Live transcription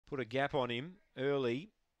put a gap on him early.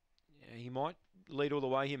 He might lead all the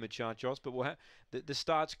way here, Muchachos, but the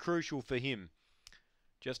start's crucial for him.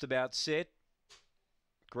 Just about set.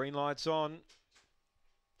 Green light's on.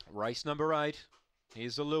 Race number 8.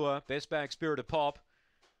 Here's the lure. Best back, Spirit of Pop.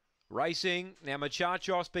 Racing. Now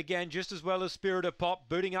Muchachos began just as well as Spirit of Pop,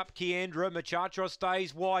 booting up Kiandra. Muchachos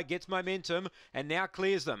stays wide, gets momentum, and now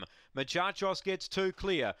clears them. Muchachos gets 2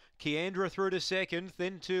 clear. Kiandra through to second,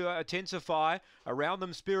 then to Intensify. Around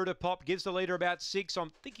them, Spirit of Pop gives the leader about 6. I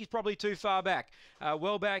think he's probably too far back.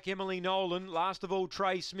 Well back, Emily Nolan. Last of all,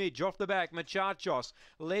 Trey Smidge. Off the back, Muchachos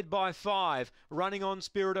led by 5. Running on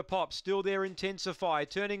Spirit of Pop. Still there, Intensify.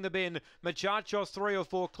 Turning the bend. Muchachos 3 or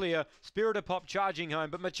 4 clear. Spirit of Pop charging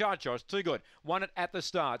home, but Muchachos too good. Won it at the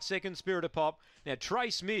start. Second, Spirit of Pop. Now, Trey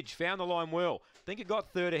Smidge found the line well. I think it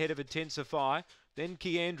got third ahead of Intensify. Then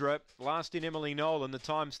Kiandra, last in Emily Nolan. The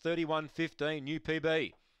time's 31:15, new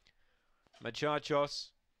PB.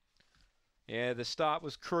 Muchachos. Yeah, the start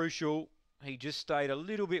was crucial. He just stayed a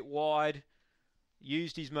little bit wide.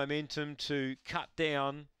 Used his momentum to cut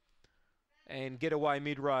down and get away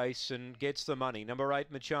mid-race and gets the money. Number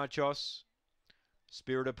 8, Muchachos.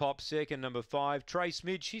 Spirit of Pop second. Number 5, Trey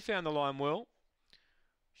Smidge. She found the line well.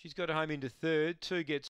 She's got home into third. 2 gets